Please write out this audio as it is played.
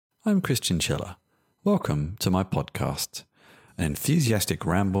I'm Christian Chiller. Welcome to my podcast, an enthusiastic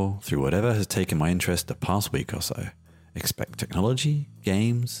ramble through whatever has taken my interest the past week or so. Expect technology,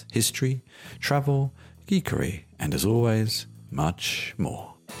 games, history, travel, geekery, and as always, much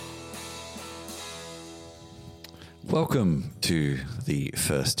more. Welcome to the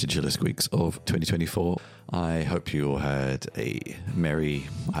first Chiller Weeks of 2024. I hope you all had a merry,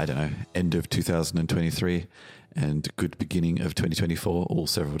 end of 2023 and good beginning of 2024, all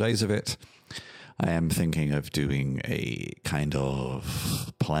several days of it. I am thinking of doing a kind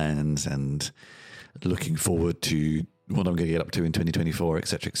of plans and looking forward to what I'm going to get up to in 2024,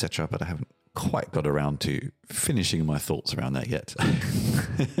 etc., but I haven't quite got around to finishing my thoughts around that yet.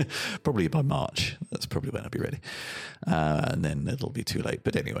 Probably by March. That's probably when I'll be ready. And then it'll be too late.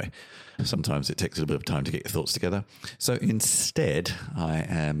 But anyway, sometimes it takes a little bit of time to get your thoughts together. So instead, I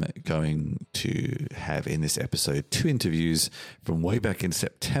am going to have in this episode 2 interviews from way back in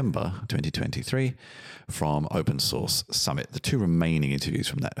September 2023 from Open Source Summit, the 2 remaining interviews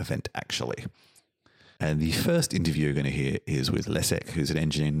from that event, actually. And the first interview you're going to hear is with Leszek, who's an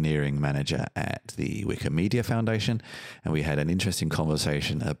engineering manager at the Wikimedia Foundation. And we had an interesting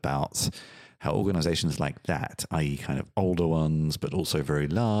conversation about how organizations like that, i.e. kind of older ones, but also very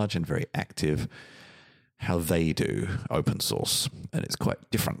large and very active, how they do open source. And it's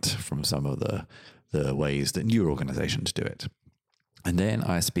quite different from some of the ways that newer organizations do it. And then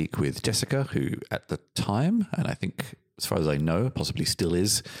I speak with Jessica, who at the time, and I think as far as I know, possibly still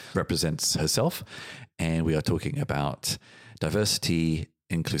is, represents herself. And we are talking about diversity,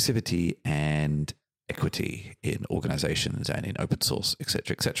 inclusivity, and equity in organizations and in open source,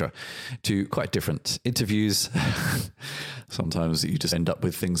 etc., etc. 2 quite different interviews. Sometimes you just end up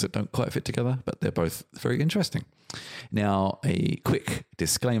with things that don't quite fit together, but they're both very interesting. Now, a quick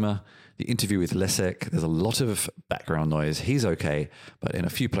disclaimer. The interview with Leszek, there's a lot of background noise. He's okay, but in a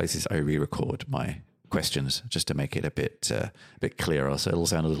few places I re-record my questions just to make it a bit clearer. So it'll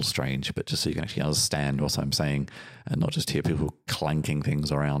sound a little strange, but just so you can actually understand what I'm saying and not just hear people clanking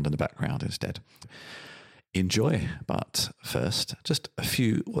things around in the background instead. Enjoy, but first, just a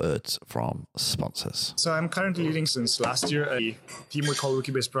few words from sponsors. So I'm currently leading since last year a team we call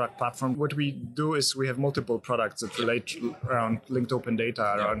Wikibase Product Platform. What we do is we have multiple products that relate around linked open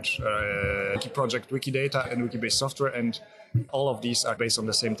data, around Wiki project, Wikidata, and Wikibase software, and all of these are based on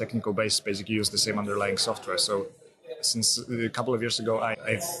the same technical base, basically use the same underlying software. So since a couple of years ago,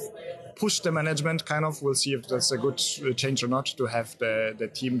 I've pushed the management, we'll see if that's a good change or not, to have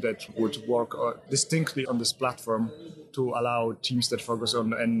the team that would work distinctly on this platform to allow teams that focus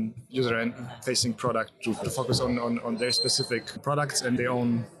on an user-facing product to focus on their specific products and their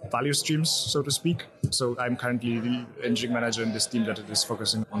own value streams, so to speak. So I'm currently the engineering manager in this team that is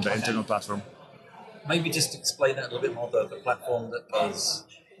focusing on the internal platform. Maybe just explain that a little bit more, the platform that does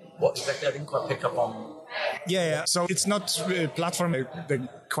what exactly. I didn't quite pick up on. Yeah. So it's not a platform, the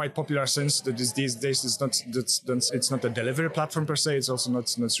quite popular sense that is these days. It's not a delivery platform per se. It's also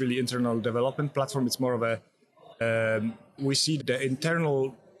not really internal development platform. It's more of a we see the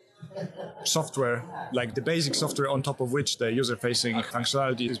internal software, like the basic software on top of which the user-facing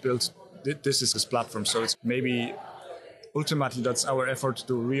functionality is built. This is this platform. So it's maybe ultimately that's our effort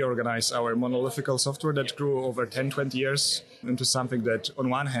to reorganize our monolithical software that grew over 10-20 years into something that, on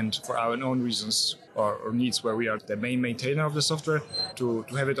one hand, for our own reasons or needs, where we are the main maintainer of the software, to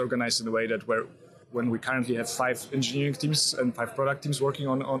have it organized in a way that when we currently have 5 engineering teams and 5 product teams working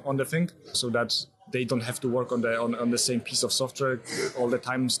on the thing, so that they don't have to work on the same piece of software all the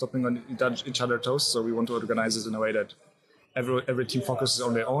time, stopping on each other's toes. So we want to organize it in a way that every team focuses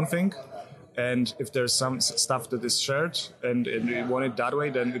on their own thing. And if there's some stuff that is shared and we want it that way,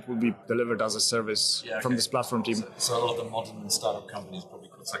 then it will be delivered as a service from this platform team. So a lot of the modern startup companies probably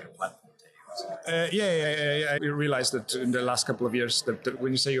call it like a platform team. Yeah. I realized that in the last couple of years that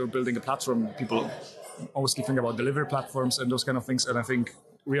when you say you're building a platform, people mostly think about delivery platforms and those kind of things. And I think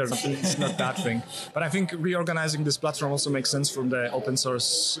it's not that thing. But I think reorganizing this platform also makes sense from the open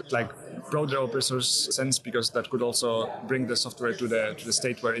source, broader open source sense, because that could also bring the software to the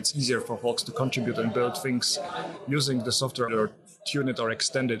state where it's easier for folks to contribute and build things using the software, or tune it or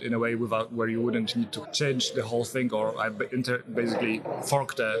extend it in a way where you wouldn't need to change the whole thing or basically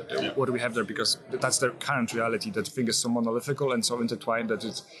fork what we have there, because that's the current reality, that thing is so monolithical and so intertwined that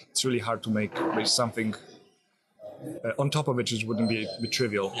it's really hard to make something on top of it, which wouldn't be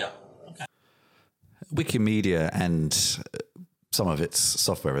trivial. Yeah. Okay. Wikimedia and some of its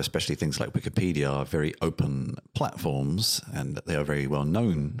software, especially things like Wikipedia, are very open platforms, and they are very well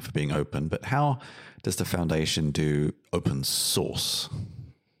known for being open. But how does the foundation do open source?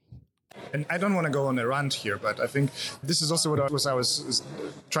 And I don't want to go on a rant here, but I think this is also what I was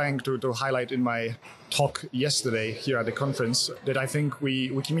trying to highlight in my talk yesterday here at the conference, that I think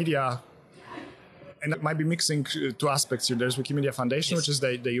Wikimedia, and I might be mixing two aspects here. There's Wikimedia Foundation, which is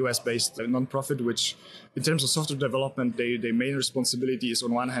the US-based nonprofit, which in terms of software development, their main responsibility is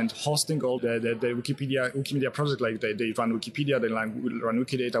on one hand hosting all the Wikimedia project, like they run Wikipedia, they run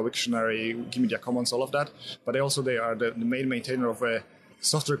Wikidata, Wiktionary, Wikimedia Commons, all of that. But they are the main maintainer of a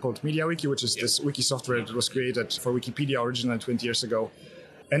software called MediaWiki, which is this wiki software that was created for Wikipedia originally 20 years ago.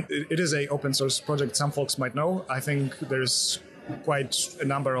 And it is an open source project some folks might know. I think there's quite a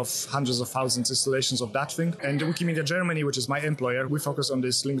number of hundreds of thousands installations of that thing. And Wikimedia Germany, which is my employer, we focus on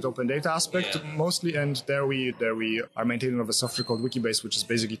this linked open data aspect mostly. And there we are maintaining of a software called Wikibase, which is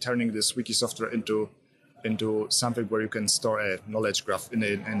basically turning this wiki software into something where you can store a knowledge graph in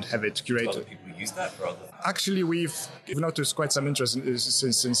it and have it curated. Other people use that for other things. Actually, we've noticed quite some interest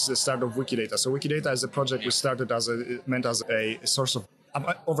since the start of Wikidata. So Wikidata is a project we started meant as a source of. I'm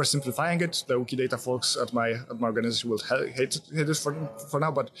oversimplifying it. The Wikidata folks at my organization will hate it for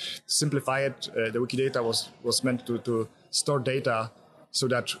now, but simplify it. The Wikidata was meant to store data so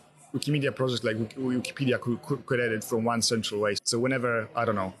that Wikimedia projects like Wikipedia could create it from one central way. So whenever, I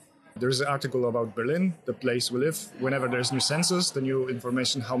don't know, there's an article about Berlin, the place we live, whenever there's new census, the new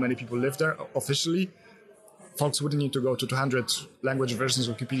information, how many people live there officially, folks wouldn't need to go to 200 language versions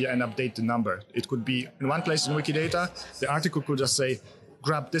of Wikipedia and update the number. It could be in one place in Wikidata. The article could just say,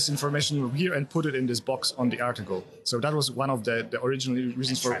 grab this information from here and put it in this box on the article. So that was one of the original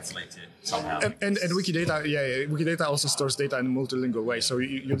reasons for translate it somehow. And Wikidata, Wikidata also stores data in a multilingual way. So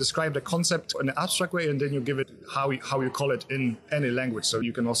you describe the concept in an abstract way, and then you give it how you call it in any language. So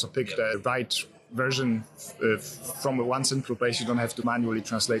you can also pick the right version from one central place. You don't have to manually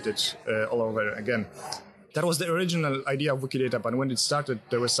translate it all over again. That was the original idea of Wikidata, but when it started,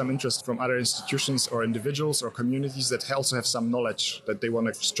 there was some interest from other institutions or individuals or communities that also have some knowledge that they want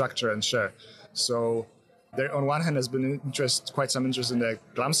to structure and share. So there, on one hand, has been quite some interest in the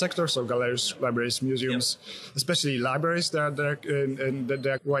GLAM sector, so galleries, libraries, museums, especially libraries.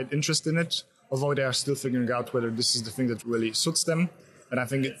 They're quite interested in it, although they are still figuring out whether this is the thing that really suits them. And I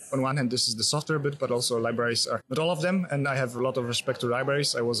think on one hand, this is the software bit, but also libraries are not all of them. And I have a lot of respect to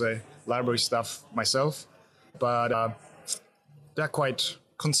libraries. I was a library staff myself. But they're quite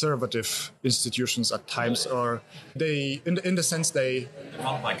conservative institutions at times, or they, in the sense they...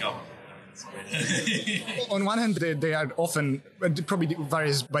 Run by government. On one hand, they are often, it probably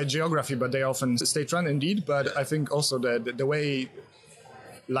varies by geography, but they are often state-run indeed. But I think also the way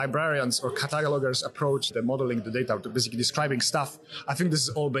librarians or catalogers approach the modeling the data, to basically describing stuff, I think this is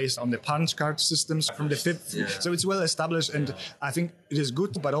all based on the punch card systems from the 5th. Yeah. So it's well established, and I think it is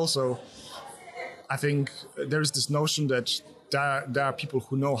good, but also I think there is this notion that there are people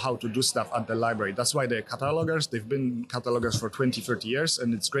who know how to do stuff at the library. That's why they're catalogers. They've been catalogers for 20, 30 years,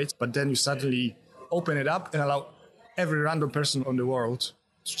 and it's great. But then you suddenly open it up and allow every random person on the world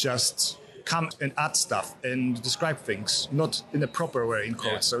to just come and add stuff and describe things, not in a proper way in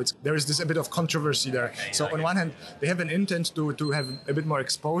code. Yeah. So there is a bit of controversy there. Okay, so on one hand, they have an intent to have a bit more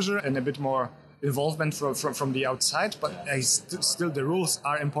exposure and a bit more involvement from the outside, but still the rules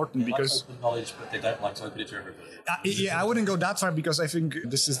are important because open knowledge, but they don't like to open it to everybody. I wouldn't go that far because I think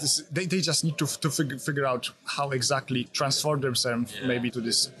they just need to figure out how exactly transform themselves maybe to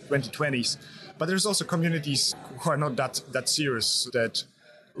this 2020s. But there's also communities who are not that serious. That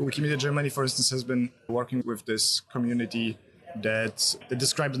Wikimedia Germany, for instance, has been working with this community that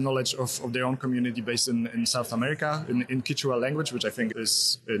describe the knowledge of their own community based in South America in Quechua language, which I think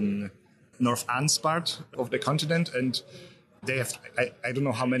is in North Andes part of the continent, and they have, I don't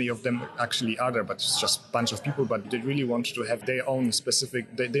know how many of them actually are there, but it's just a bunch of people, but they really want to have their own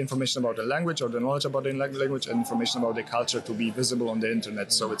specific, the information about the language or the knowledge about the language and information about the culture to be visible on the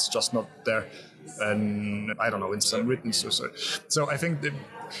internet, so it's just not there, and I don't know, in some written source. So I think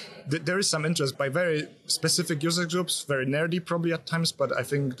there is some interest by very specific user groups, very nerdy probably at times, but I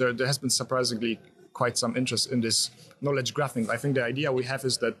think there has been surprisingly quite some interest in this knowledge graphing. I think the idea we have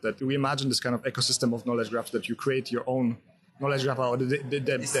is that we imagine this kind of ecosystem of knowledge graphs, that you create your own knowledge graph, or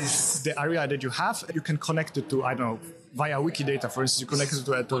the area that you have, you can connect it to, I don't know, via Wikidata, for instance, you connect it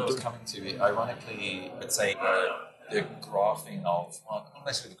to... What I was coming to, ironically, let's say the graphing of, not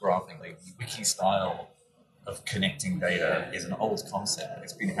necessarily the graphing, the wiki style of connecting data is an old concept, but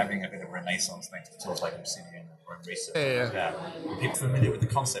it's been having a bit of a renaissance thanks to tools like Obsidian or research. Yeah. People are familiar with the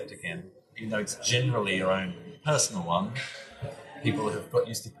concept again, even though it's generally your own personal one. people have got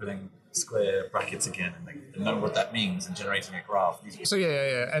used to putting square brackets again and they know what that means and generating a graph. So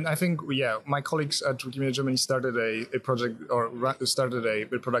and I think my colleagues at Wikimedia Germany started a project or started a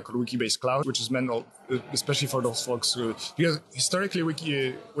product called Wikibase Cloud, which is meant especially for those folks who, because historically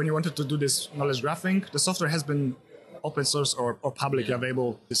when you wanted to do this knowledge graphing, the software has been open source or publicly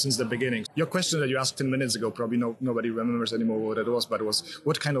available since the beginning. Your question that you asked 10 minutes ago, probably nobody remembers anymore what it was, but it was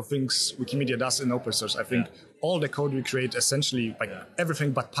what kind of things Wikimedia does in open source. I think all the code we create, essentially like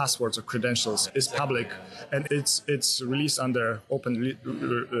everything but passwords or credentials, is public, and it's released under open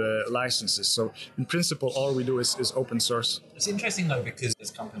licenses. So in principle, all we do is open source. It's interesting though, because there's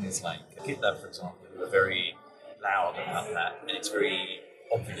companies like GitLab, for example, who are very loud about that, and it's very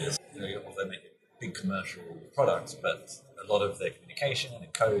obvious. They make big commercial products, but a lot of their communication and the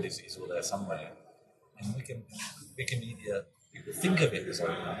code is all there somewhere. And Wikimedia, people think of it as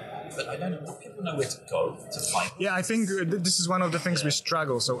open, but I don't know, people know where to go to find it. Yeah, I think this is one of the things we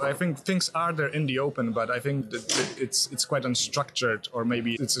struggle. So I think things are there in the open, but I think that it's quite unstructured, or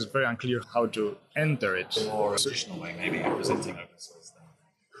maybe it's very unclear how to enter it. Or a traditional way, maybe, presenting open source.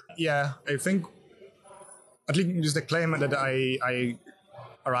 Yeah, I think at least just the claim that I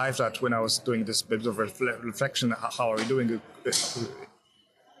arrived at when I was doing this bit of reflection, how are we doing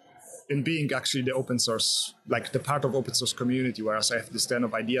in being actually the open source, like the part of open source community, whereas I have this kind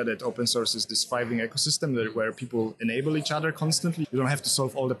of idea that open source is this thriving ecosystem where people enable each other constantly. You don't have to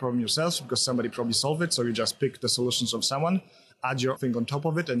solve all the problem yourself because somebody probably solved it, so you just pick the solutions of someone, add your thing on top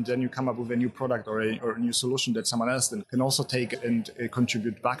of it, and then you come up with a new product or a new solution that someone else then can also take and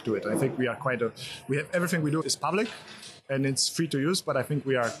contribute back to it. I think we have everything we do is public, and it's free to use, but I think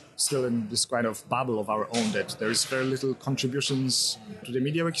we are still in this kind of bubble of our own, that there is very little contributions to the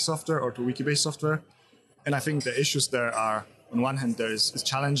MediaWiki software or to Wikibase software. And I think the issues there are, on one hand, it's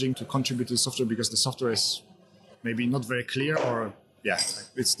challenging to contribute to the software because the software is maybe not very clear, or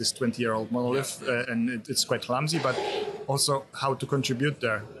it's this 20-year-old monolith, and it's quite clumsy, but also how to contribute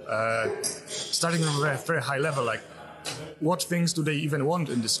there. Starting from a very high level, like what things do they even want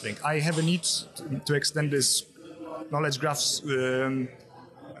in this thing? I have a need to extend this knowledge graphs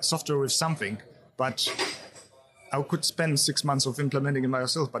software with something, but I could spend 6 months of implementing it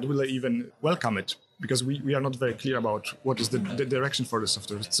myself, but will I even welcome it? Because we are not very clear about what is the direction for the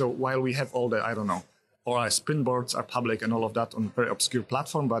software. So while we have all the, or our sprint boards are public and all of that on a very obscure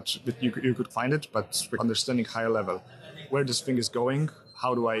platform, but you could find it, but understanding higher level, where this thing is going,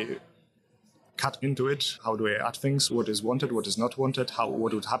 how do I cut into it, how do I add things, what is wanted, what is not wanted,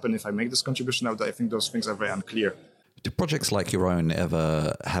 what would happen if I make this contribution out there, I think those things are very unclear. Do projects like your own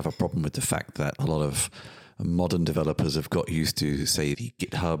ever have a problem with the fact that a lot of modern developers have got used to, say, the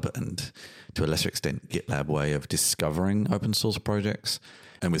GitHub and to a lesser extent GitLab way of discovering open source projects?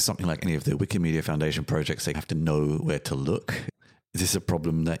 And with something like any of the Wikimedia Foundation projects, they have to know where to look. Is this a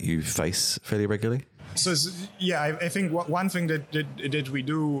problem that you face fairly regularly? So I think one thing that we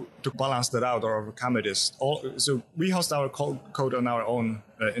do to balance that out or overcome it is so we host our code on our own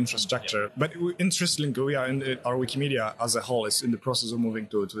infrastructure. But interestingly, we are our Wikimedia as a whole is in the process of moving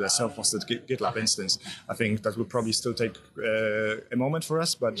to the self-hosted GitLab instance. I think that will probably still take a moment for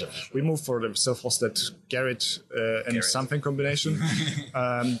us, but we move for the self-hosted Gerrit and something combination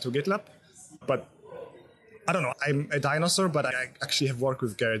to GitLab. But I don't know, I'm a dinosaur, but I actually have worked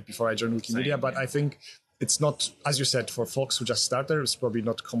with Gerrit before I joined Wikimedia, but I think it's not, as you said, for folks who just start there, it's probably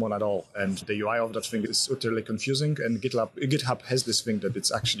not common at all. And the UI of that thing is utterly confusing, and GitHub has this thing that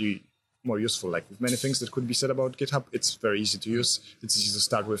it's actually more useful. Like with many things that could be said about GitHub, it's very easy to use, it's easy to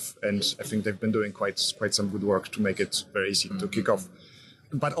start with, and I think they've been doing quite some good work to make it very easy to kick off.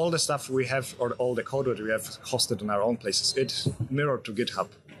 But all the stuff we have, or all the code that we have hosted in our own places, it mirrored to GitHub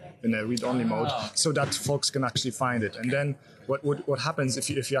in a read-only mode, so that folks can actually find it. And then what happens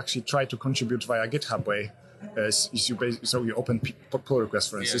if you actually try to contribute via GitHub way, so you open pull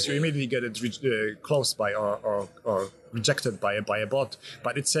request, for instance, you immediately get it closed by or rejected by a bot,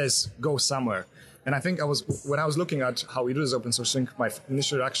 but it says go somewhere. And I think when I was looking at how we do this open source thing, my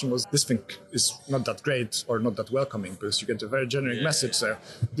initial reaction was this thing is not that great or not that welcoming, because you get a very generic message there.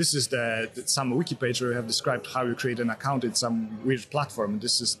 This is some wiki page where you have described how you create an account in some weird platform.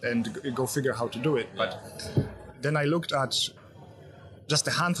 And go figure how to do it. But then I looked at just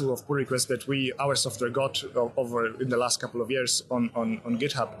a handful of pull requests that our software got over in the last couple of years on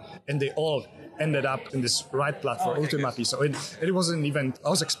GitHub, and they all ended up in this right platform ultimately. So it wasn't even, I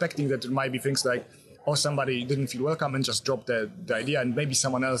was expecting that there might be things like, somebody didn't feel welcome and just dropped the idea, and maybe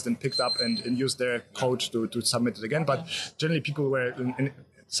someone else then picked up and used their code to submit it again. But generally people were,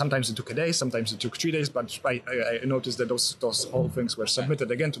 sometimes it took a day, sometimes it took 3 days, but I noticed that those whole things were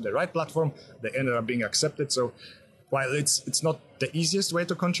submitted again to the right platform. They ended up being accepted. So while it's not the easiest way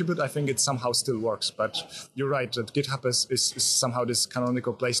to contribute. I think it somehow still works. But you're right that GitHub is somehow this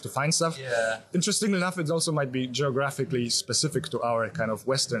canonical place to find stuff. Yeah. Interestingly enough, it also might be geographically specific to our kind of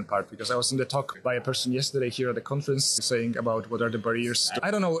Western part, because I was in the talk by a person yesterday here at the conference saying about what are the barriers. I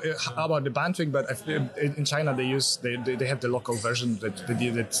don't know about the ban thing, but in China they have the local version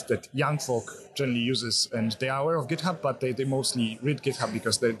that young folk generally uses, and they are aware of GitHub, but they mostly read GitHub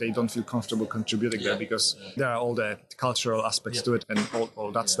because they don't feel comfortable contributing there, because there are all the cultural aspects to it and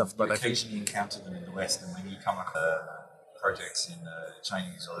all that stuff. But I occasionally encounter them in the West, and when you come across projects in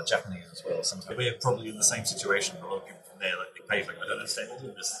Chinese or Japanese as well, sometimes we're probably in the same situation. A lot of people from there, like, they pay, like, I don't understand all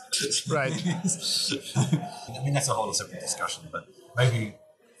of this. Right. I mean, that's a whole separate discussion, but maybe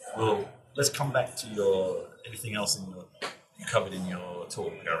let's come back to anything else you covered in your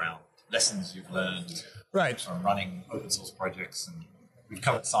talk around lessons you've learned from running open source projects, and we've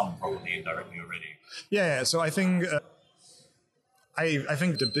covered some probably indirectly already. Yeah. So I think I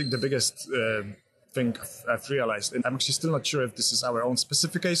think the biggest thing I've realized, and I'm actually still not sure if this is our own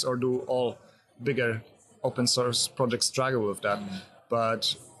specific case or do all bigger open source projects struggle with that,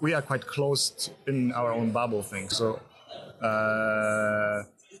 but we are quite closed in our own bubble thing. So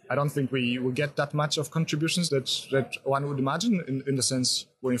I don't think we will get that much of contributions that one would imagine in the sense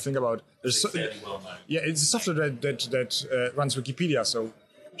when you think about it's fairly well known. Yeah, it's a software that runs Wikipedia, so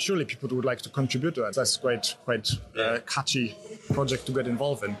surely people would like to contribute to it. That's quite catchy project to get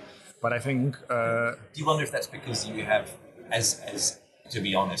involved in. But I think do you wonder if that's because you have, as to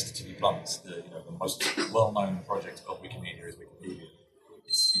be honest, to be blunt, the most well-known project of Wikimedia is Wikipedia.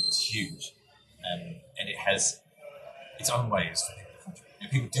 It's huge, and it has its own ways for people to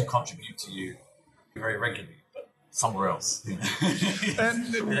contribute. People do contribute to you very regularly, but somewhere else.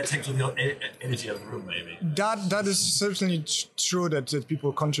 That takes all the energy out of the room, maybe. That is certainly true that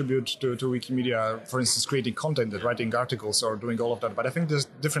people contribute to Wikimedia, for instance, creating content, writing articles or doing all of that. But I think there's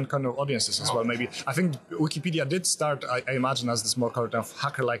different kind of audiences as well, maybe. I think Wikipedia did start, I imagine, as this more kind of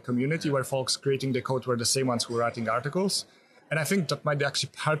hacker-like community where folks creating the code were the same ones who were writing articles. And I think that might be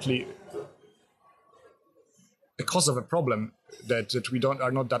actually partly a cause of a problem that we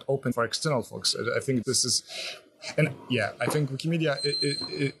are not that open for external folks. I think this is... And yeah, I think Wikimedia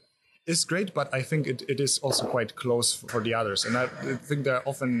it is great, but I think it is also quite close for the others. And I think there are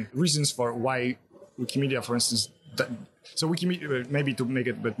often reasons for why Wikimedia, for instance, so Wikimedia, maybe to make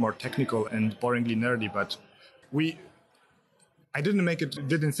it a bit more technical and boringly nerdy, but I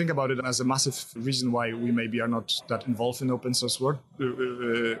didn't think about it as a massive reason why we maybe are not that involved in open source world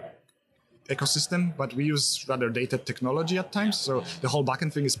ecosystem, but we use rather dated technology at times. So the whole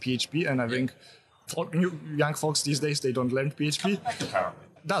backend thing is PHP, and I think young folks these days, they don't learn PHP.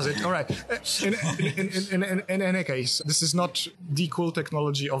 Does it? All right. In any case, this is not the cool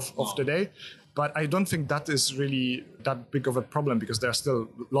technology of the day, but I don't think that is really that big of a problem because there are still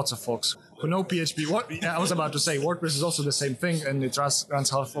lots of folks who know PHP. I was about to say WordPress is also the same thing, and it runs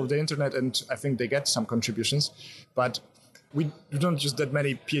half of the internet, and I think they get some contributions, but we don't use that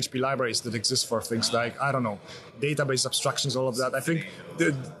many PHP libraries that exist for things like, I don't know, database abstractions, all of that. I think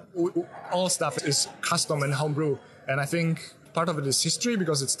all stuff is custom and homebrew. And I think part of it is history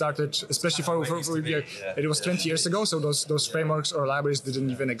because it started, especially for it was 20 years ago. So those frameworks or libraries didn't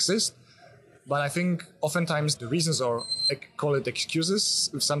even exist. But I think oftentimes the reasons, or I call it excuses,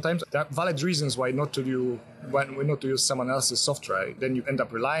 sometimes there are valid reasons why not to use someone else's software. Then you end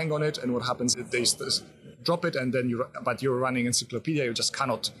up relying on it, and what happens if they drop it, and then you're running encyclopedia, you just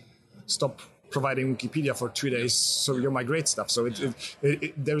cannot stop providing Wikipedia for 3 days, so you migrate stuff. So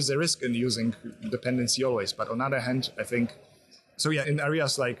there is a risk in using dependency always. But on the other hand, I think, so yeah, in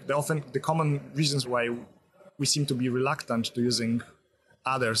areas like the common reasons why we seem to be reluctant to using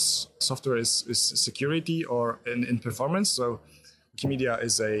others' software is security or in performance. So Wikimedia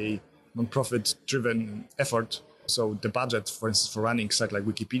is a non-profit driven effort. So the budget, for instance, for running a site like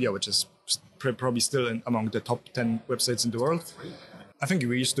Wikipedia, which is probably still among the top 10 websites in the world. I think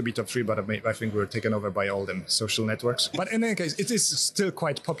we used to be top 3, but I think we were taken over by all them social networks. But in any case, it is still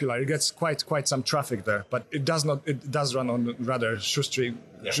quite popular. It gets quite some traffic there, but it does run on rather shoestring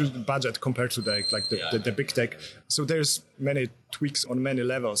budget compared to the big tech. So there's many tweaks on many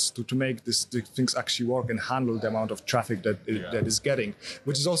levels to make the things actually work and handle the amount of traffic that is getting,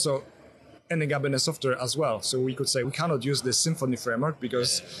 which is also ending up in a software as well. So we could say we cannot use the Symfony framework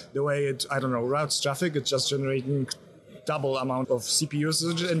because the way it, routes traffic, it's just generating double amount of CPU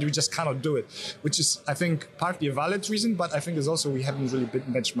usage, and we just cannot do it, which is, I think, partly a valid reason, but I think it's also we haven't really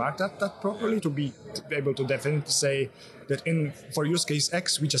benchmarked that properly to be able to definitely say that for use case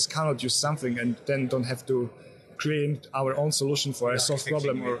X, we just cannot use something and then don't have to create our own solution for a solved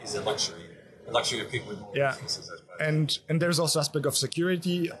problem. Is a luxury of people with more resources, I suppose. And there's also aspect of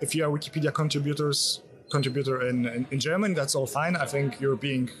security. If you are Wikipedia contributor in German, that's all fine. I think you're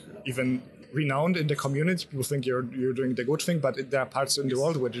being even renowned in the community. People think you're doing the good thing, but there are parts in the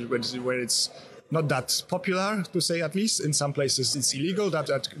world where it's not that popular, to say at least. In some places it's illegal.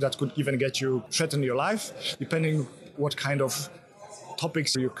 That could even threaten your life, depending what kind of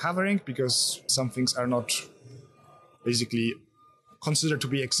topics you're covering, because some things are not basically considered to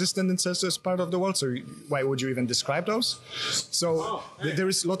be existent in such part of the world, so why would you even describe those? So there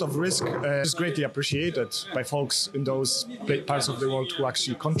is a lot of risk. It's greatly appreciated by folks in those parts of the world who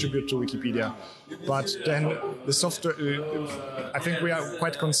actually contribute to Wikipedia. But then the software, I think we are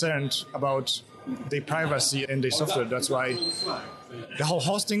quite concerned about the privacy in the software. That's why the whole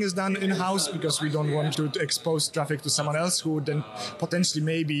hosting is done in-house, because we don't want to expose traffic to someone else who would then potentially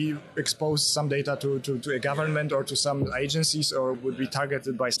maybe expose some data to a government or to some agencies, or would be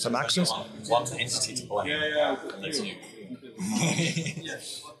targeted by some actions. One entity to blame. That's you.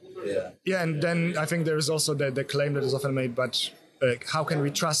 Yeah, and then I think there is also the claim that is often made, but how can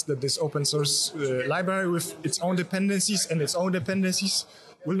we trust that this open source library with its own dependencies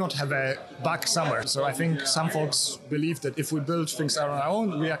will not have a bug somewhere? So I think some folks believe that if we build things on our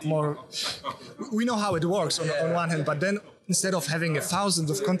own, we know how it works on one hand, but then instead of having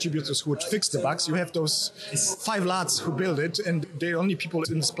thousands of contributors who would fix the bugs, you have those 5 lads who build it, and they're only people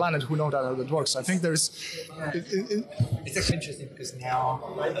in this planet who know how that works. I think there's... It's actually interesting because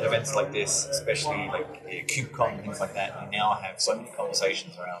now at events like this, especially like KubeCon and things like that, we now have so many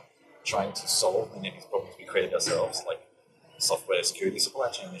conversations around trying to solve many of these problems we created ourselves, like software security, supply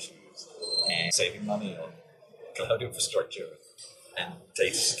chain issues, and saving money on cloud infrastructure and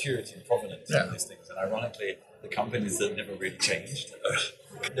data security and provenance and all these things. And ironically, the companies that never really changed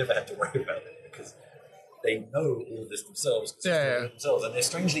never had to worry about it because they know all this themselves. Themselves. And there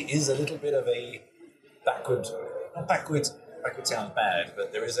strangely is a little bit of a backward sounds bad,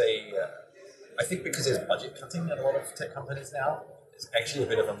 but there is I think because there's budget cutting in a lot of tech companies now, there's actually a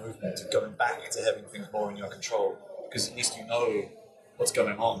bit of a movement to going back to having things more in your control, because at least you know what's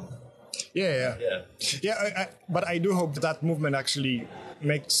going on. But I do hope that movement actually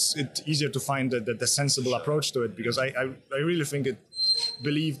makes it easier to find the sensible approach to it, because I really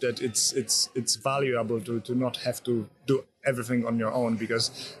believe that it's valuable to not have to do everything on your own,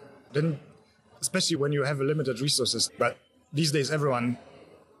 because then, especially when you have limited resources, but these days everyone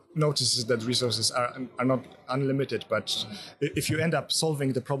notices that resources are not unlimited, but if you end up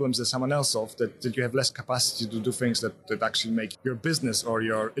solving the problems that someone else solved, that you have less capacity to do things that actually make your business or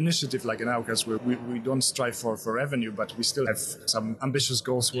your initiative, like in our case, where we don't strive for revenue, but we still have some ambitious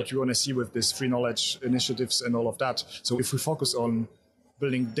goals, what you want to see with this free knowledge initiatives and all of that. So if we focus on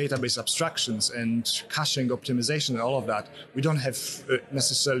building database abstractions and caching optimization and all of that, we don't have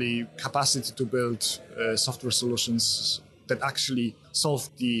necessarily capacity to build software solutions that actually solve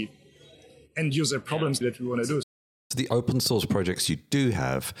the end user problems that we want to do. So the open source projects you do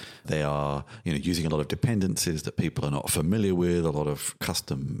have, they are using a lot of dependencies that people are not familiar with, a lot of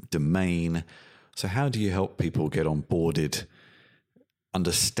custom domain. So how do you help people get onboarded,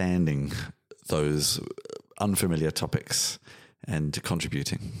 understanding those unfamiliar topics and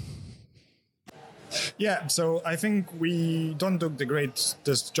contributing? Yeah, so I think we don't do the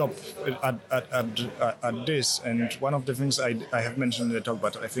greatest job at this, and one of the things I have mentioned in the talk,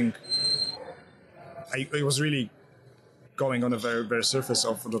 but I think I was really going on a very, very surface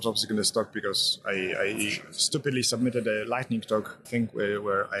of the topic in this talk, because I stupidly submitted a lightning talk, I think,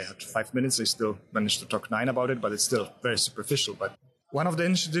 where I had 5 minutes. I still managed to talk 9 about it, but it's still very superficial. But one of the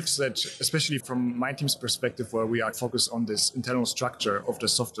initiatives that, especially from my team's perspective, where we are focused on this internal structure of the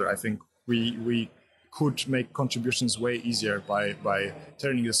software, I think we could make contributions way easier by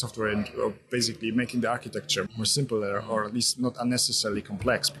turning the software into, or basically making the architecture more simple, or at least not unnecessarily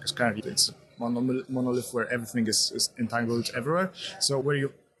complex, because currently it's a monolith where everything is entangled everywhere. So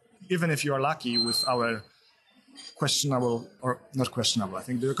even if you are lucky with our questionable, or not questionable, I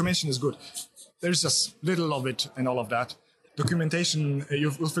think the documentation is good. There's just little of it and all of that. Documentation,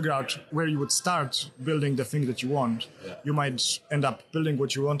 you'll figure out where you would start building the thing that you want. Yeah. You might end up building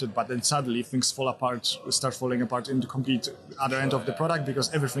what you wanted, but then suddenly things start falling apart in the complete other end of the product,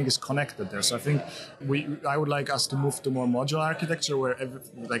 because everything is connected there. So I think I would like us to move to more modular architecture, where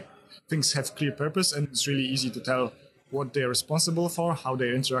things have clear purpose, and it's really easy to tell what they're responsible for, how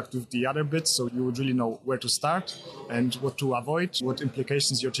they interact with the other bits, so you would really know where to start and what to avoid, what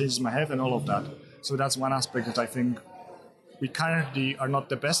implications your changes might have, and all of that. So that's one aspect that I think we currently are not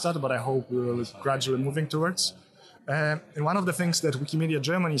the best at, but I hope we will gradually moving towards. And one of the things that Wikimedia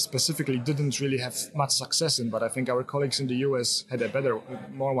Germany specifically didn't really have much success in, but I think our colleagues in the US had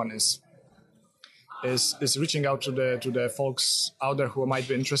more one, is is reaching out to the folks out there who might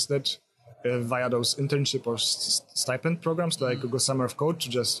be interested via those internship or stipend programs like Google Summer of Code to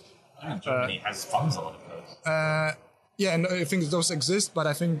just. Germany has funds a lot of those. Yeah, and I think those exist, but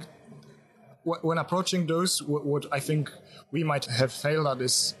I think when approaching those, what I think we might have failed at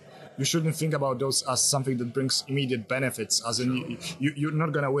is you shouldn't think about those as something that brings immediate benefits. As in, you're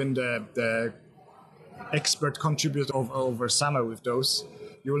not going to win the expert contributor over summer with those.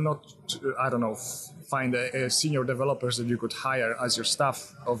 You will not, find a senior developers that you could hire as your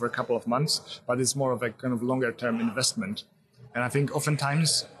staff over a couple of months, but it's more of a kind of longer term investment. And I think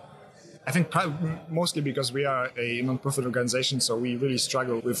oftentimes, mostly because we are a non-profit organization, so we really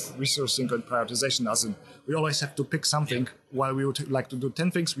struggle with resourcing and prioritization. As in, we always have to pick something while we would like to do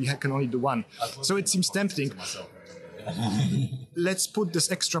 10 things, we can only do one. So it seems tempting. Let's put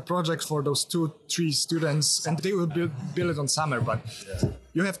this extra project for those 2-3 students and they will build it on summer, but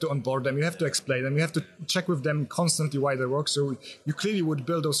you have to onboard them, you have to explain them, you have to check with them constantly why they work. So you clearly would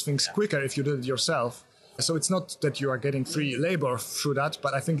build those things quicker if you did it yourself. So it's not that you are getting free labor through that,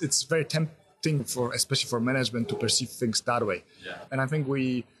 but I think it's very tempting especially for management to perceive things that way. Yeah. And I think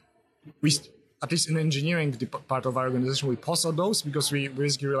we at least in engineering part of our organization, we pause on those because we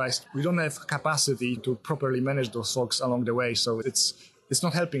basically realized we don't have capacity to properly manage those folks along the way. So it's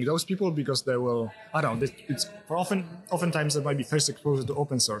not helping those people because they will, it's for oftentimes they might be first exposed to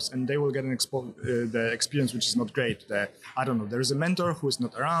open source and they will get the experience which is not great. There is a mentor who is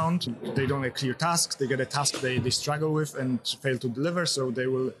not around, they don't have clear tasks, they get a task they struggle with and fail to deliver, so they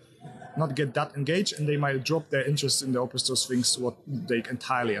will not get that engaged and they might drop their interest in the open source things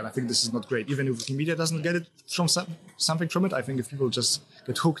entirely. And I think this is not great. Even if Wikimedia doesn't get it from something from it, I think if people just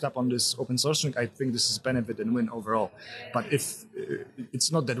get hooked up on this open source thing, I think this is benefit and win overall. But if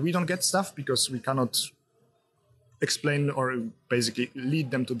it's not that we don't get stuff because we cannot explain or basically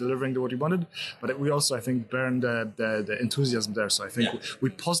lead them to delivering what we wanted, but we also, I think, burn the enthusiasm there. So I think we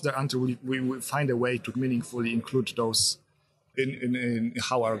pause there until we find a way to meaningfully include those in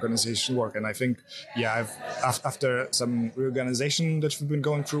how our organization work. And I think, after some reorganization that we've been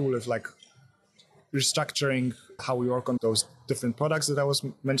going through with like restructuring how we work on those different products that I was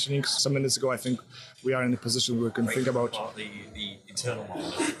mentioning some minutes ago, I think we are in a position where we can think about the internal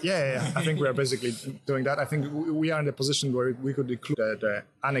model. Yeah. I think we are basically doing that. I think we are in a position where we could include the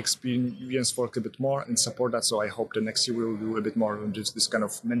unexperienced folk a bit more and support that. So I hope the next year we will do a bit more on just this kind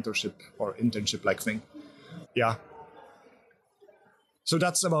of mentorship or internship like thing. Yeah. So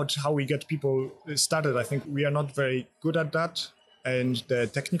that's about how we get people started. I think we are not very good at that. And the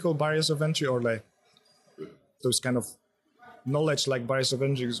technical barriers of entry or like those kind of knowledge like barriers of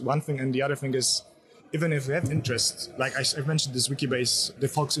entry is one thing. And the other thing is, even if we have interest, like I mentioned this Wikibase, the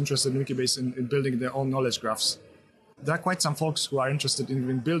folks interested in Wikibase in building their own knowledge graphs. There are quite some folks who are interested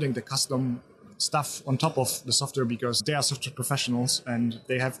in building the custom stuff on top of the software because they are software professionals and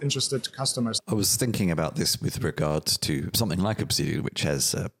they have interested customers. I was thinking about this with regards to something like Obsidian, which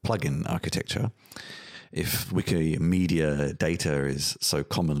has a plugin architecture. If Wikimedia data is so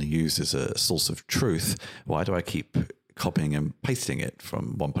commonly used as a source of truth, why do I keep copying and pasting it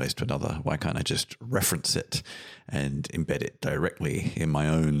from one place to another? Why can't I just reference it and embed it directly in my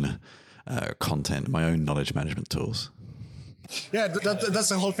own content, my own knowledge management tools? Yeah, that's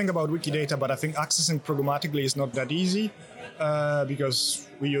the whole thing about Wikidata, but I think accessing programmatically is not that easy because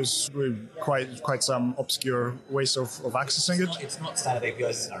we use quite some obscure ways of accessing it. It's not standard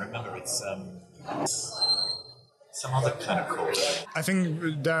APIs, I remember it's some other kind of code. I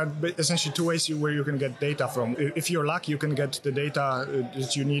think there are essentially two ways where you can get data from. If you're lucky, you can get the data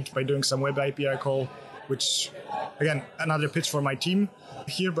that you need by doing some web API call, which, again, another pitch for my team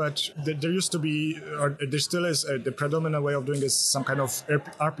here, but there used to be, or there still is, the predominant way of doing is some kind of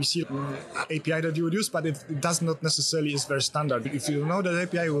RPC API that you would use, but it does not necessarily is very standard. If you know that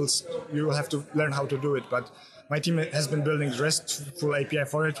API, you will have to learn how to do it, but my team has been building RESTful API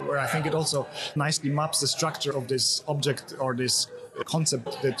for it, where I think it also nicely maps the structure of this object or this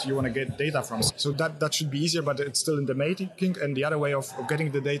concept that you want to get data from. So that should be easier, but it's still in the making. And the other way of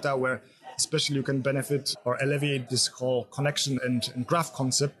getting the data where especially you can benefit or alleviate this whole connection and graph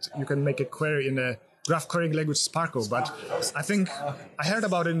concept, you can make a query in a graph querying language Sparkle. But I think I heard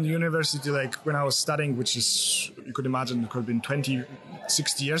about it in university, like when I was studying, which is, you could imagine, it could have been 20,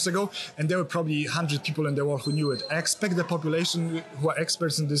 60 years ago. And there were probably 100 people in the world who knew it. I expect the population who are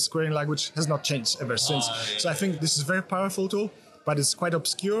experts in this querying language has not changed ever since. So I think this is a very powerful tool, but it's quite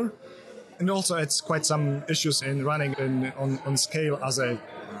obscure. And also it's quite some issues in running on scale as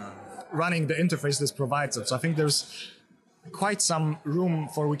running the interface this provides it. So I think there's quite some room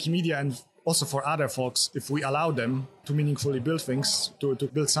for Wikimedia and also for other folks, if we allow them to meaningfully build things, to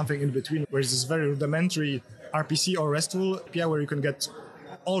build something in between, where it's this very rudimentary RPC or RESTful API where you can get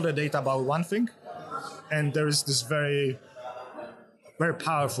all the data about one thing, and there is this very, very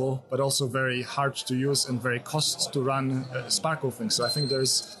powerful, but also very hard to use and very cost to run Sparkle thing. So I think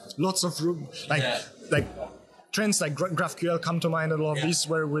there's lots of room, like trends like GraphQL come to mind, and all of these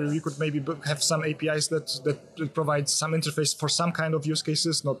where we could maybe have some APIs that provide some interface for some kind of use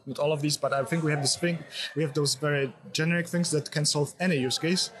cases, not all of these, but I think we have those very generic things that can solve any use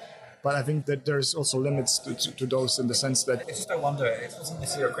case. But I think that there's also limits to those in the sense that... I just wonder, it wasn't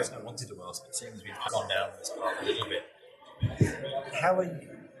necessarily a question I wanted to ask, but seems we've gone down this path a little bit. How are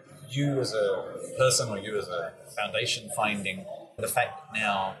you as a person or you as a foundation finding the fact that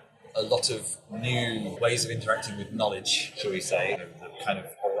now a lot of new ways of interacting with knowledge, shall we say, the kind of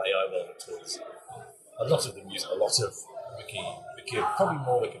whole AI world of tools, a lot of them use a lot of probably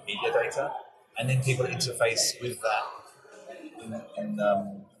more Wikipedia data, and then people interface with that in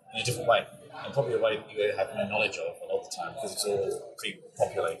a different way, and probably a way that you have no knowledge of a lot of the time because it's all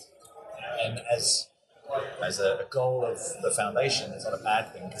pre-populated. And as a goal of the foundation, it's not a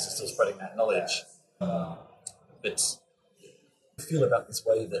bad thing because it's still spreading that knowledge. But I feel about this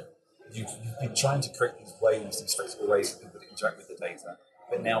way that you've been trying to create these flexible ways for people to interact with the data,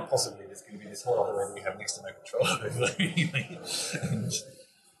 but now possibly there's going to be this whole other way that we have next to no control over. And,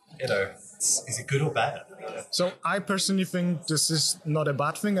 is it good or bad? So I personally think this is not a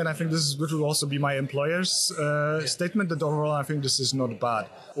bad thing, and I think this will also be my employer's statement that overall I think this is not bad.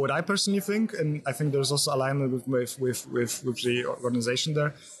 What I personally think, and I think there's also alignment with the organization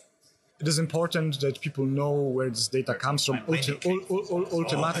there, it is important that people know where this data comes from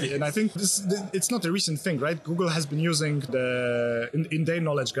ultimately. And I think it's not a recent thing, right? Google has been using in their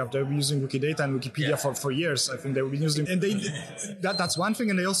knowledge graph, they've been using Wikidata and Wikipedia for years. I think they've been using, and that's one thing.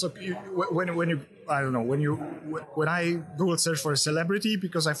 And they also, when I Google search for a celebrity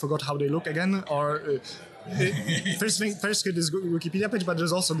because I forgot how they look again, or first hit is Wikipedia page, but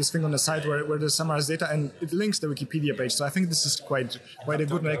there's also this thing on the side where there's summarized data and it links the Wikipedia page. So I think this is quite a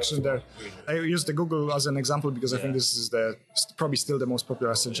good connection there. I use the Google as an example because I think this is probably still the most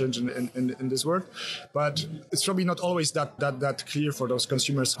popular search engine in this world. But it's probably not always that clear for those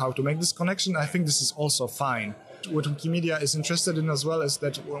consumers how to make this connection. I think this is also fine. What Wikimedia is interested in as well is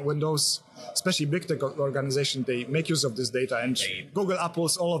that when those, especially big tech organizations, they make use of this data, and Google,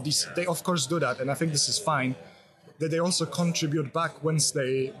 Apple's, all of these, they of course do that, and I think this is fine, that they also contribute back once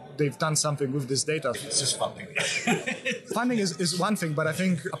they've done something with this data. It's just funding. Funding is one thing, but I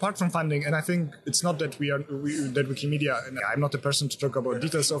think apart from funding, and I think it's not that that Wikimedia, and I'm not the person to talk about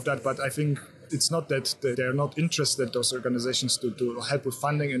details of that, but I think it's not that they're not interested, those organizations, to help with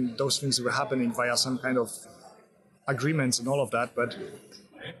funding, and those things were happening via some kind of agreements and all of that. But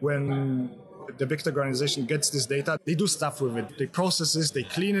when the big tech organization gets this data, they do stuff with it. They process it, they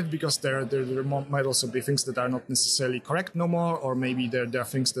clean it, because there might also be things that are not necessarily correct no more, or maybe there are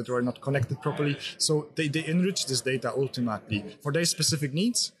things that were not connected properly. So they enrich this data ultimately for their specific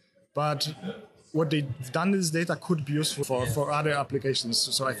needs, but what they've done with this data could be useful for other applications.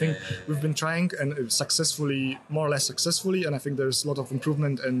 So I think we've been trying, and successfully, more or less successfully, and I think there's a lot of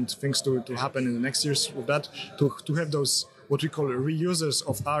improvement and things to happen in the next years with that, to have those what we call reusers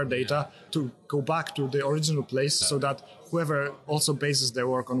of our data to go back to the original place, so that whoever also bases their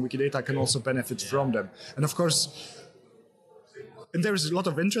work on Wikidata can also benefit from them. And of course, and there is a lot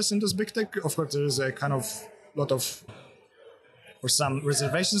of interest in this big tech. Of course, there is a kind of lot of, or some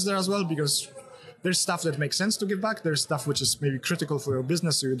reservations there as well, because there's stuff that makes sense to give back. There's stuff which is maybe critical for your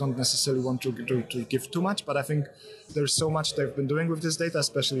business, so you don't necessarily want to give too much. But I think there's so much they've been doing with this data,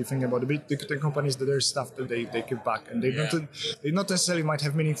 especially thinking about the big tech companies, that there's stuff that they give back. And they not necessarily might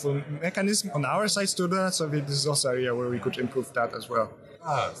have meaningful mechanism on our side to do that. So this is also an area where we could improve that as well.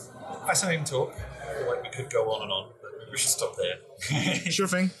 Fascinating talk. I feel like we could go on and on, but we should stop there. Sure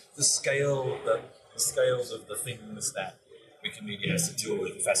thing. The scales of the things that Wikimedia has to deal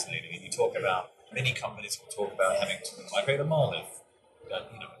with are fascinating. And you talk about, many companies will talk about having to migrate a monolith. But,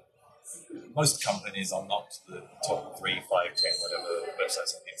 most companies are not the top 3, 5, 10, whatever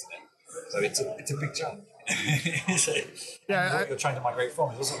websites on the internet. So it's a big jump. What you're trying to migrate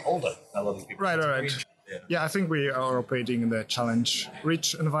from is also older than a lot of these people. Right. Yeah, I think we are operating in the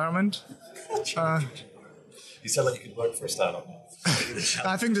challenge-rich environment. You sound like you could work for a startup now.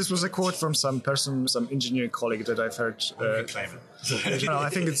 I think this was a quote from some engineering colleague that I've heard. Claim it. I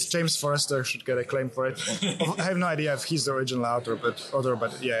think it's James Forrester should get a claim for it. I have no idea if he's the original author,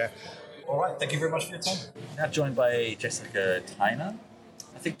 but yeah. All right, thank you very much for your time. Now joined by Jessica Tegner.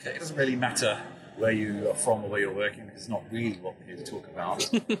 I think it doesn't really matter where you are from or where you're working, because it's not really what we're here to talk about.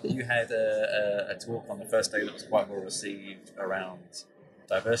 You had a talk on the first day that was quite well received around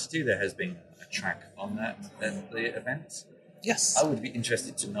diversity. There has been a track on that at the event. Yes. I would be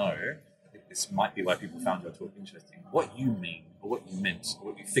interested to know, I think this might be why people found your talk interesting, what you mean, or what you meant,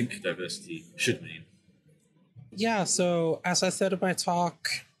 or what you think diversity should mean. Yeah, so as I said in my talk,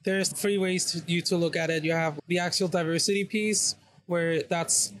 there's three ways you to look at it. You have the actual diversity piece, where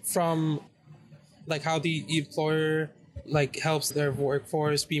that's from like how the employer like helps their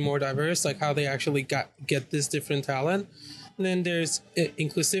workforce be more diverse, like how they actually get this different talent. And then there's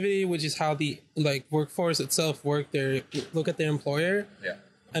inclusivity, which is how the like workforce itself look at their employer,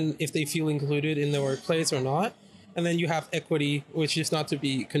 and if they feel included in the workplace or not. And then you have equity, which is not to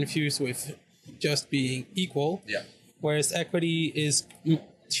be confused with just being equal. Whereas equity is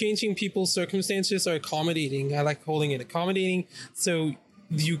changing people's circumstances or accommodating. I like calling it accommodating, so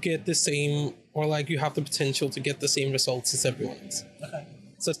you get the same, or like you have the potential to get the same results as everyone else. Okay.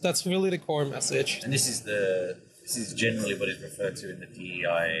 So that's really the core message. And this is generally what is referred to in the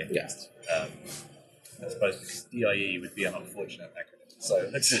DEI. Yes. I suppose because DIE would be an unfortunate acronym.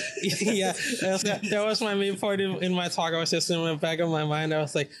 So that's Yeah, that was my main part in my talk. I was just in the back of my mind. I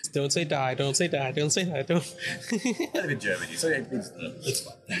was like, don't say die, don't say die, don't say die, don't. I live in Germany, so it's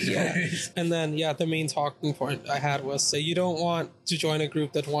fine. Yeah. And then, the main talking point I had was, say, you don't want to join a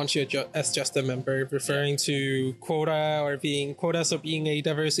group that wants you as just a member, referring to quotas or being a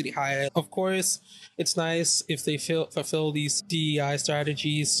diversity hire. Of course, it's nice if they fulfill these DEI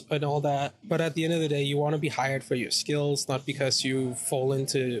strategies and all that. But at the end of the day, you want to be hired for your skills, not because you fall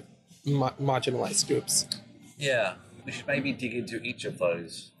into marginalized groups. Yeah, we should maybe dig into each of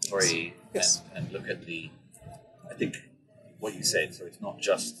those three and look at I think what you said. So it's not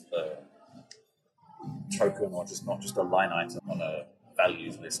just a token or not just a line item on a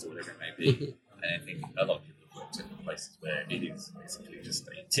values list or whatever it may be. And I think a lot of people have worked in places where it is basically just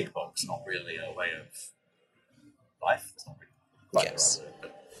a tick box, not really a way of life. It's not really quite the right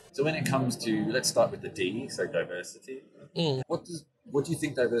word. So when it comes to, let's start with the D, so diversity. What do you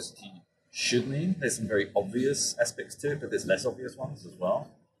think diversity should mean? There's some very obvious aspects to it, but there's less obvious ones as well.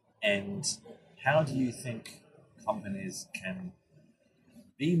 And how do you think companies can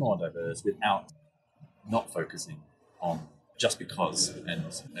be more diverse without not focusing on just because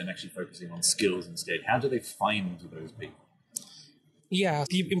and actually focusing on skills instead? How do they find those people? Yeah,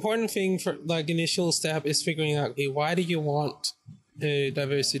 the important thing for like initial step is figuring out, okay, why do you want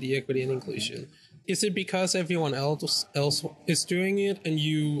diversity, equity, and inclusion? Is it because everyone else is doing it and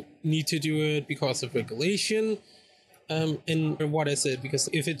you need to do it because of regulation? And what is it? Because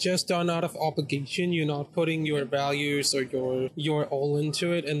if it's just done out of obligation, you're not putting your values or your all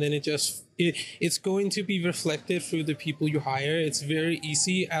into it, and then it's going to be reflected through the people you hire. It's very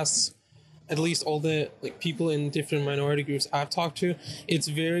easy, as at least all the people in different minority groups I've talked to, it's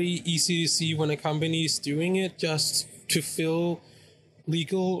very easy to see when a company is doing it just to fill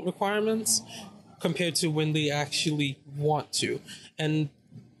legal requirements compared to when they actually want to. And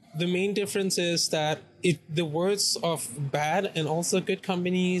the main difference is that the words of bad and also good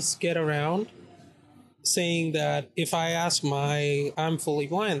companies get around saying that if I ask I'm fully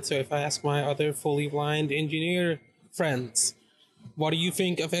blind, so if I ask my other fully blind engineer friends, what do you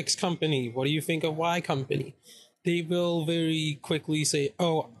think of X company? What do you think of Y company? They will very quickly say,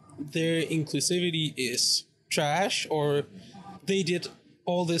 oh, their inclusivity is trash, or they did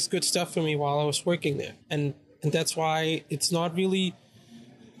all this good stuff for me while I was working there. And that's why it's not really,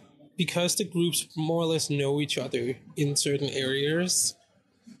 because the groups more or less know each other in certain areas.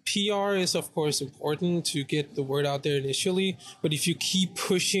 PR is, of course, important to get the word out there initially, but if you keep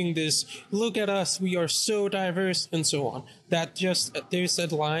pushing this, look at us, we are so diverse, and so on, there's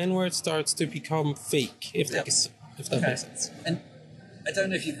that line where it starts to become fake, if that makes sense. And I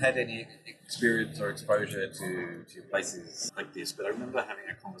don't know if you've had any experience or exposure to places like this, but I remember having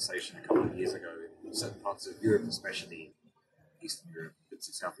a conversation a couple of years ago in certain parts of Europe, especially Eastern Europe,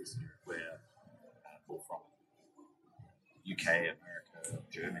 Southeastern Europe, where people from UK, America,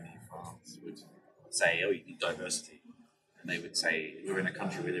 Germany, France would say, oh, you need diversity. And they would say, we're in a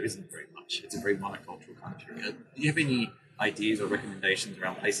country where there isn't very much. It's a very monocultural country. Do you have any ideas or recommendations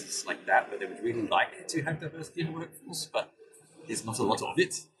around places like that where they would really like to have diversity in the workforce, but there's not a lot of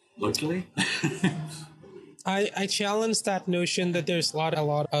it locally? I challenge that notion that there's a lot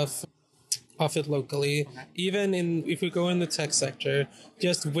of it locally. Okay. Even if we go in the tech sector,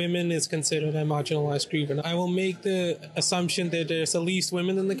 just women is considered a marginalized group, and I will make the assumption that there's at least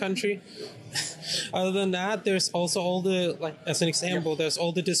women in the country. Other than that, there's also all the, like as an example, there's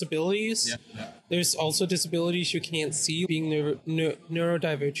all the disabilities. There's also disabilities you can't see, being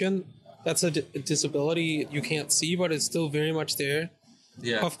neurodivergent. That's a disability you can't see, but it's still very much there.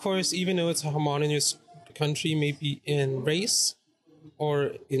 Yeah. Of course, even though it's a homogeneous country, maybe in race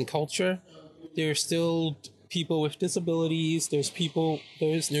or in culture, there's still people with disabilities, there's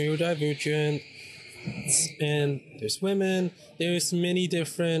neurodivergent, and there's women. There's many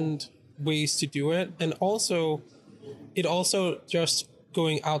different ways to do it. And also, it also just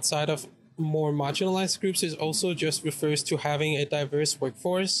going outside of more marginalized groups is also just refers to having a diverse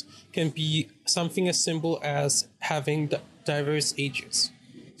workforce, can be something as simple as having diverse ages.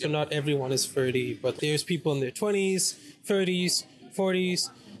 So not everyone is 30, but there's people in their 20s, 30s,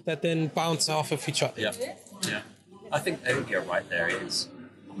 40s that then bounce off of each other. Yeah. Yeah. I think you're right there. Is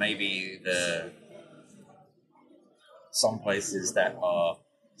maybe some places that are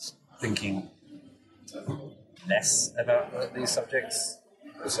thinking less about these subjects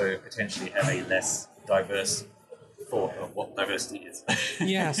also potentially have a less diverse thought of what diversity is.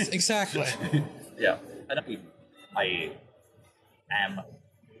 Yes, exactly. Yeah. I am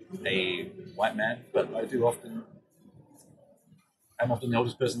a white man, but I'm often the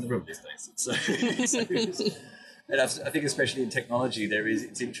oldest person in the room these days. And I think especially in technology,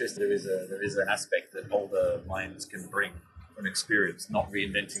 it's interesting. There is an aspect that older minds can bring from experience, not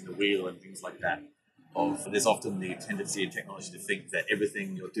reinventing the wheel and things like that. There's often the tendency in technology to think that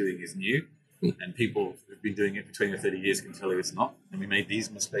everything you're doing is new, and people who've been doing it for 20 or 30 years can tell you it's not. And we made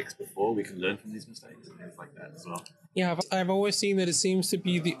these mistakes before. We can learn from these mistakes and things like that as well. Yeah, I've always seen that it seems to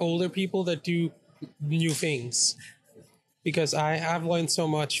be the older people that do new things. Because I have learned so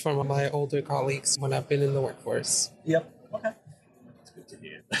much from my older colleagues when I've been in the workforce. Yep. Okay. That's good to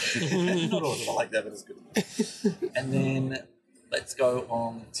hear. Not all of them are like that, but it's good. And then let's go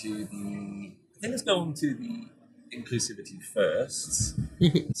on to the inclusivity first.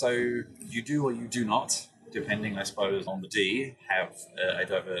 So you do or you do not, depending, I suppose, on the D, have a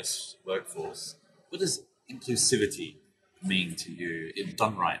diverse workforce. What does inclusivity mean to you if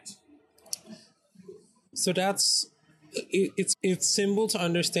done right? So it's simple to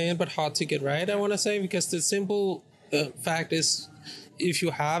understand but hard to get right, I want to say, because the simple fact is, if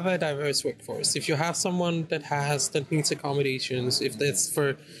you have a diverse workforce, if you have someone that needs accommodations, if that's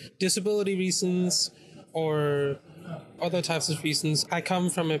for disability reasons or other types of reasons. I come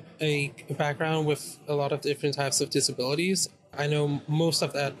from a background with a lot of different types of disabilities. I know most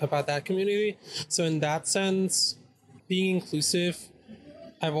of that about that community. So in that sense, being inclusive,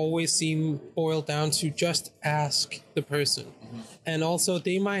 I've always seen boiled down to just ask the person. And also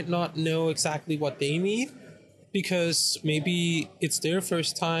they might not know exactly what they need, because maybe it's their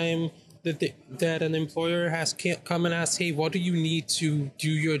first time that an employer has come and asked, hey, what do you need to do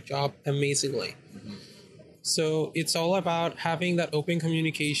your job amazingly? So it's all about having that open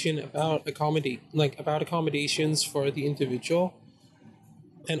communication about accommodations for the individual,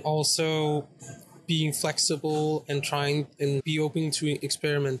 and also being flexible and trying and be open to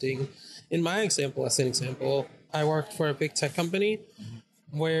experimenting. In my example, as an example, I worked for a big tech company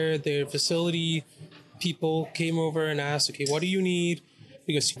where their facility people came over and asked, okay, what do you need?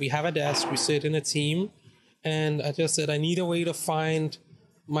 Because we have a desk, we sit in a team, and I just said, I need a way to find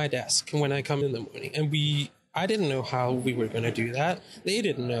my desk when I come in the morning. And I didn't know how we were going to do that. They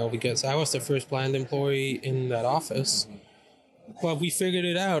didn't know, because I was the first blind employee in that office. But we figured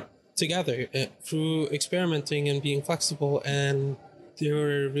it out together through experimenting and being flexible, and they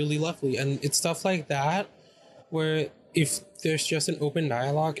were really lovely. And it's stuff like that where if there's just an open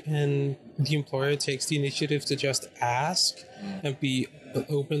dialogue and the employer takes the initiative to just ask and be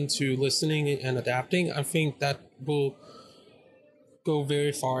open to listening and adapting, I think that will go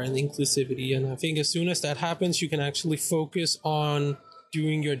very far in inclusivity. And I think as soon as that happens, you can actually focus on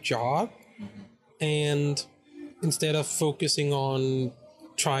doing your job, and instead of focusing on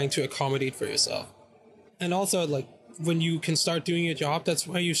trying to accommodate for yourself. And also, like, when you can start doing your job, that's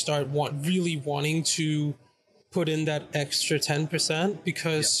why you start really wanting to put in that extra 10%,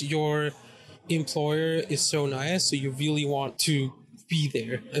 because your employer is so nice, so you really want to be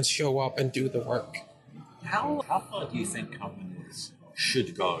there and show up and do the work. How far do you think companies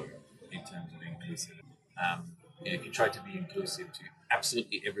should go in terms of inclusivity? If you try to be inclusive to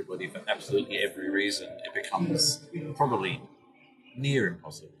absolutely everybody for absolutely every reason, it becomes probably near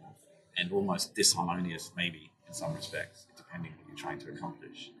impossible and almost disharmonious, maybe in some respects, depending on what you're trying to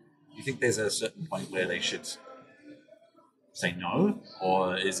accomplish. Do you think there's a certain point where they should say no,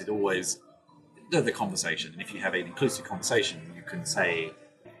 or is it always the conversation? And if you have an inclusive conversation, you can say,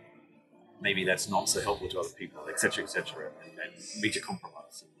 maybe that's not so helpful to other people, etc., and reach a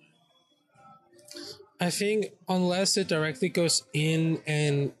compromise. I think unless it directly goes in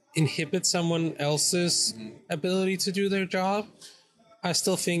and inhibits someone else's ability to do their job, I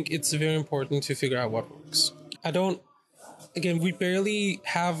still think it's very important to figure out what works. Again, we barely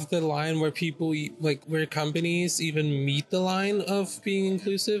have the line where where companies even meet the line of being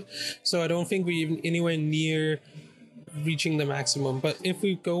inclusive. So I don't think we're even anywhere near reaching the maximum. But if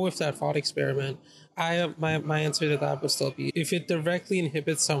we go with that thought experiment, my answer to that would still be, if it directly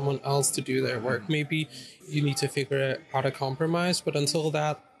inhibits someone else to do their work, maybe you need to figure out a compromise. But until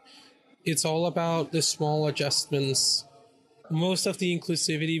that, it's all about the small adjustments. Most of the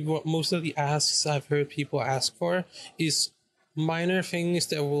most of the asks I've heard people ask for is minor things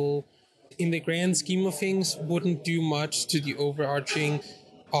that will, in the grand scheme of things, wouldn't do much to the overarching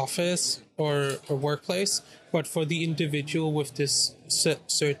office or workplace, but for the individual with this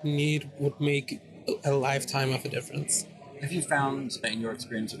certain need would make a lifetime of a difference. Have you found, in your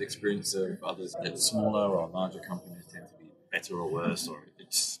experience or the experience of others, that smaller or larger companies tend to be better or worse, or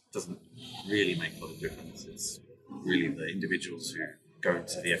it just doesn't really make a lot of difference? It's really the individuals who go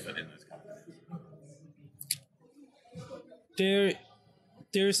to the effort in those companies.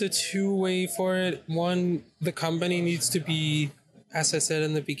 There's a two-way for it. One, the company needs to be, as I said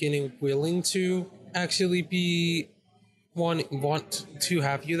in the beginning, willing to actually want to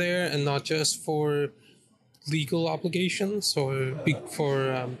have you there, and not just for legal obligations or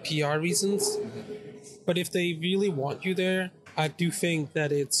for PR reasons. But if they really want you there, I do think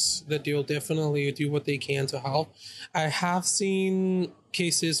that they'll definitely do what they can to help. I have seen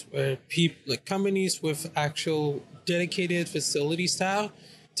cases where companies with actual dedicated facility staff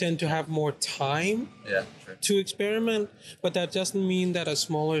tend to have more time to experiment, but that doesn't mean that a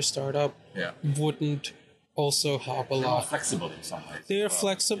smaller startup wouldn't also help a lot. They're more flexible in some ways. They're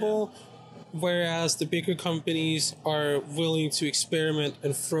flexible, whereas the bigger companies are willing to experiment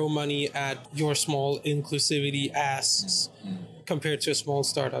and throw money at your small inclusivity asks compared to a small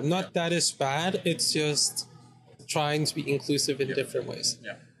startup. Not that is bad, it's just trying to be inclusive in different ways.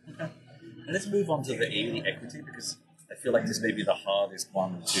 Yeah. Okay. And let's move on to the equity, because I feel like this may be the hardest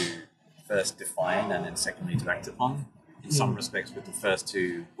one to first define and then secondly to act upon. In some respects, with the first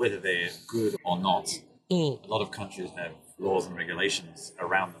two, whether they're good or not, a lot of countries have laws and regulations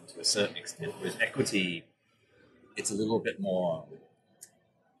around them to a certain extent. With equity, it's a little bit more...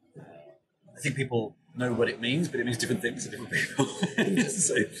 I think people know what it means, but it means different things to different people.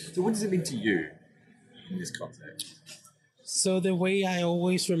 So what does it mean to you in this context? So the way I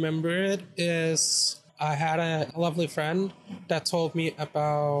always remember it is, I had a lovely friend that told me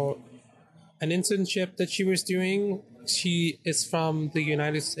about an internship that she was doing. She is from the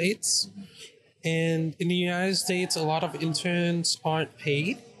United States. And in the United States, a lot of interns aren't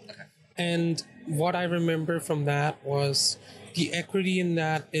paid. Okay. And what I remember from that was the equity in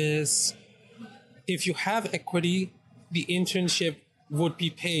that is, if you have equity, the internship would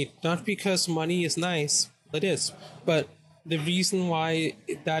be paid. Not because money is nice, it is, but the reason why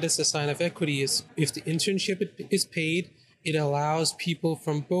that is a sign of equity is, if the internship is paid, it allows people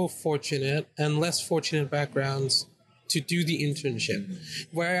from both fortunate and less fortunate backgrounds to do the internship.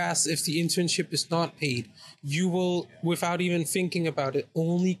 Whereas if the internship is not paid, you will, without even thinking about it,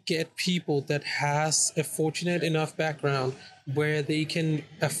 only get people that has a fortunate enough background where they can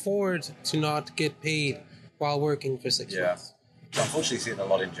afford to not get paid while working for 6 months. So unfortunately, see it a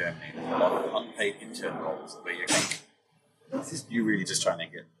lot in Germany. There's a lot of unpaid intern roles where you think, is you really just trying to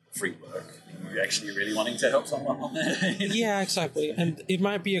get free work? Are you actually really wanting to help someone? Yeah, exactly. And it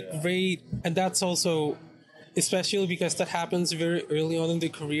might be a great, and that's also, especially because that happens very early on in the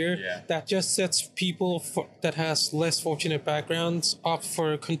career, that just sets people that has less fortunate backgrounds up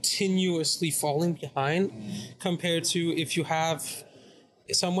for continuously falling behind, compared to if you have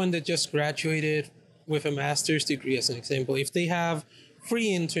someone that just graduated with a master's degree, as an example. If they have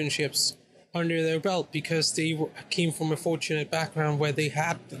 3 internships under their belt because they came from a fortunate background where they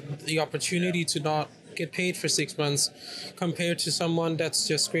had the opportunity to not get paid for 6 months, compared to someone that's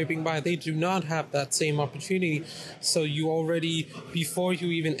just scraping by, they do not have that same opportunity. So you already, before you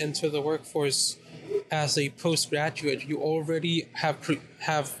even enter the workforce as a postgraduate, you already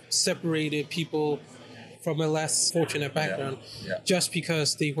have separated people from a less fortunate background just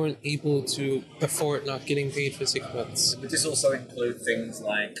because they weren't able to afford not getting paid for 6 months. Would this also include things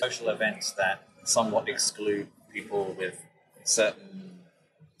like social events that somewhat exclude people with certain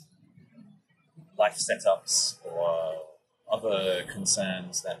life setups or other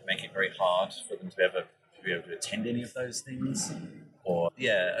concerns that make it very hard for them to be able to attend any of those things? Or,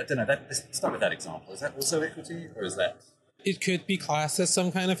 I don't know, let's start with that example. Is that also equity, or is that... It could be classed as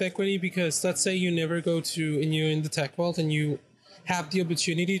some kind of equity, because let's say you never go to, and you're in the tech world and you have the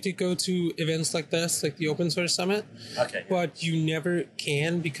opportunity to go to events like this, like the Open Source Summit. Okay. But you never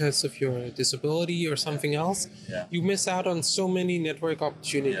can because of your disability or something else. Yeah. You miss out on so many network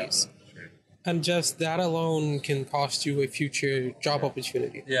opportunities. Yeah, true. And just that alone can cost you a future job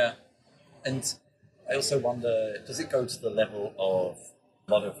opportunity. Yeah. And I also wonder, does it go to the level of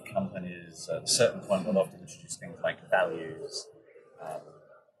a lot of companies at a certain point will often introduce things like values,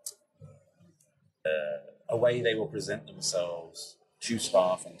 a way they will present themselves to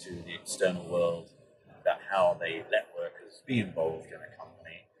staff and to the external world about how they let workers be involved in a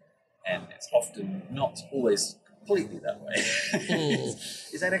company. And it's often not always completely that way.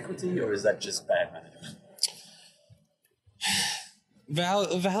 Is that equity or is that just bad management?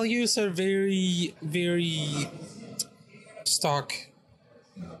 Values are very, very stock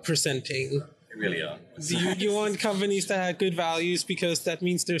presenting. They really are. You want companies that have good values because that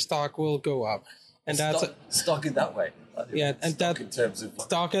means their stock will go up. And that's stock in that way. yeah, and stock that in terms of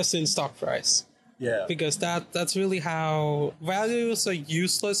stock as in stock price. yeah, Because that's really how values are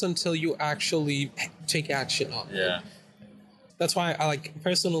useless until you actually take action on them. yeah, That's why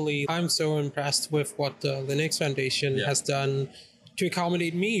personally, I'm so impressed with what the Linux Foundation has done to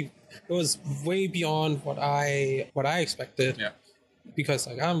accommodate me. It was way beyond what I expected. yeah, Because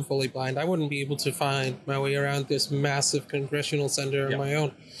I'm fully blind, I wouldn't be able to find my way around this massive congressional center on my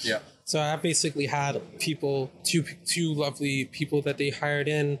own. yeah. So I basically had two lovely people that they hired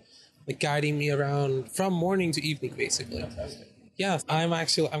in, guiding me around from morning to evening, basically. Fantastic. Yeah,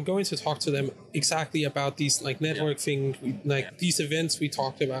 I'm going to talk to them exactly about these network things, these events we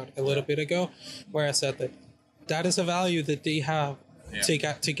talked about a little bit ago, where I said that is a value that they have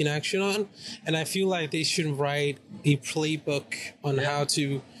taken action on, and I feel like they should write a playbook on how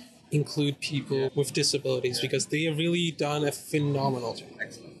to include people with disabilities because they have really done a phenomenal job.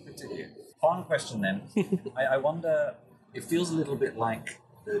 Excellent. Good to hear. Final question then. I wonder, it feels a little bit like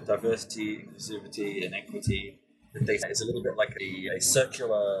the diversity, inclusivity, and equity. The data is a little bit like a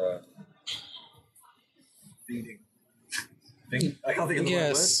circular feeding thing. I can't think of the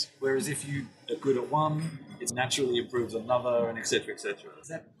right word. Whereas if you are good at one, it naturally improves another, and etc. etc.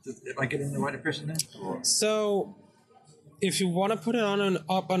 Am I getting the right impression there? Or? So, if you want to put it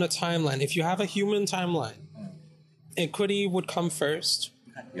up on a timeline, if you have a human timeline, equity would come first.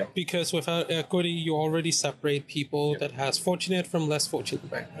 Yep. Because without equity, you already separate people that has fortunate from less fortunate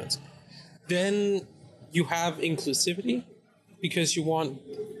backgrounds. Then you have inclusivity, because you want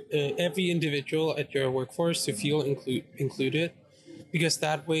every individual at your workforce to feel included, because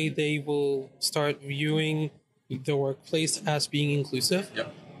that way they will start viewing the workplace as being inclusive.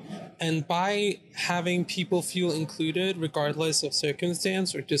 Yep. And by having people feel included, regardless of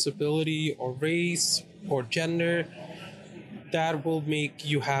circumstance or disability or race or gender, that will make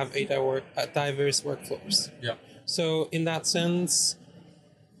you have a diverse workforce. Yep. So in that sense,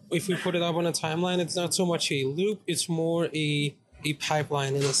 if we put it up on a timeline, it's not so much a loop, it's more a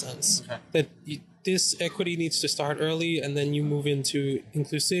pipeline in a sense. Okay. That this equity needs to start early, and then you move into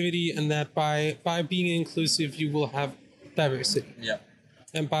inclusivity, and that by being inclusive, you will have diversity. Yeah.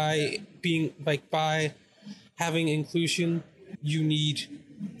 And by having inclusion, you need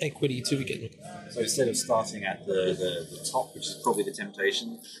equity to begin with. So instead of starting at the top, which is probably the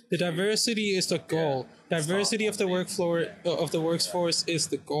temptation, The diversity is the goal. Diversity of the workforce is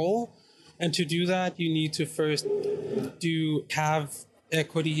the goal, and to do that, you need to first have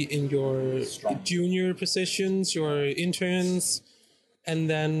equity in your junior positions, your interns, and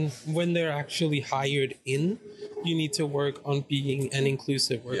then when they're actually hired in, you need to work on being an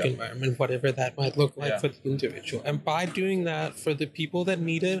inclusive work environment, whatever that might look like for the individual. And by doing that for the people that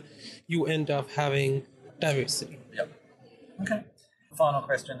need it, you end up having diversity. Yep. Okay. Final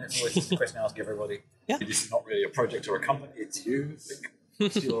question. It's always just a question I ask everybody. Yeah. This is not really a project or a company. It's you.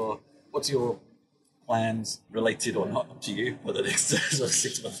 What's your plans, related or not, up to you for the next 6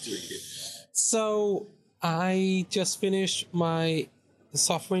 months to a year? So I just finished my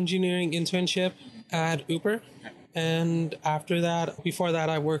software engineering internship at Uber. And before that,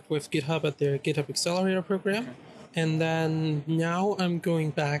 I worked with GitHub at their GitHub Accelerator program. And then now I'm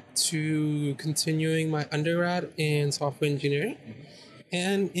going back to continuing my undergrad in software engineering.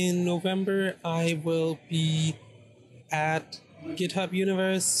 And in November, I will be at GitHub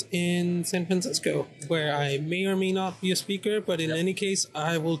Universe in San Francisco, where I may or may not be a speaker, but in any case,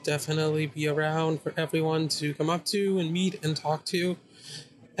 I will definitely be around for everyone to come up to and meet and talk to.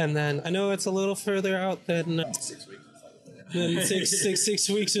 And then I know it's a little further out than 6 weeks. than 6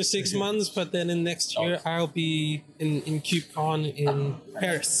 weeks or 6 months, but then in next year I'll be in KubeCon in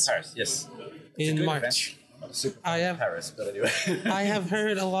Paris. Paris, yes. In March. Not a super I have Paris, but anyway. I have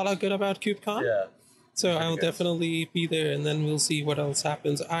heard a lot of good about KubeCon. Yeah. So I'll definitely be there, and then we'll see what else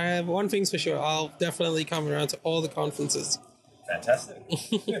happens. I have one thing's for sure. I'll definitely come around to all the conferences. Fantastic.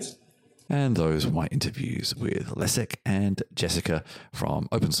 Good. And those were my interviews with Leszek and Jessica from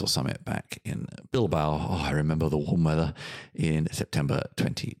Open Source Summit back in Bilbao. Oh, I remember the warm weather in September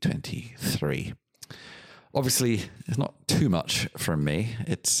 2023. Obviously, there's not too much from me.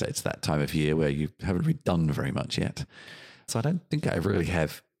 It's that time of year where you haven't really done very much yet. So I don't think I really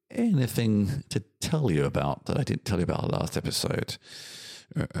have anything to tell you about that I didn't tell you about last episode.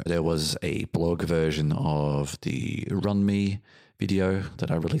 There was a blog version of the Run Me video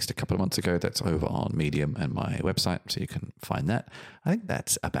that I released a couple of months ago. That's over on Medium and my website, so you can find that. I think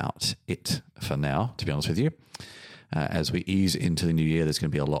that's about it for now, to be honest with you. As we ease into the new year, there's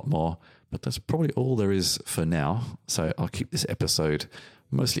going to be a lot more, but that's probably all there is for now. So I'll keep this episode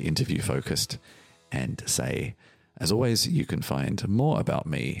mostly interview focused and say, as always, you can find more about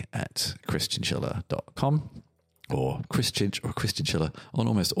me at chrischinchilla.com or Chrischinchilla on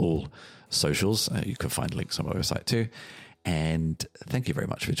almost all socials. You can find links on my website too. And thank you very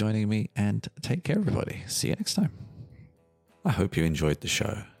much for joining me, and take care, everybody. See you next time. I hope you enjoyed the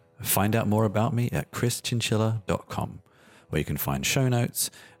show. Find out more about me at chrischinchilla.com, where you can find show notes,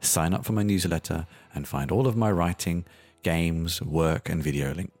 sign up for my newsletter, and find all of my writing, games, work, and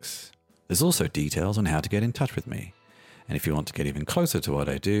video links. There's also details on how to get in touch with me. And if you want to get even closer to what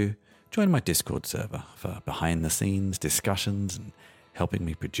I do, join my Discord server for behind-the-scenes discussions and helping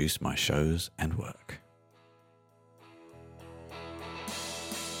me produce my shows and work.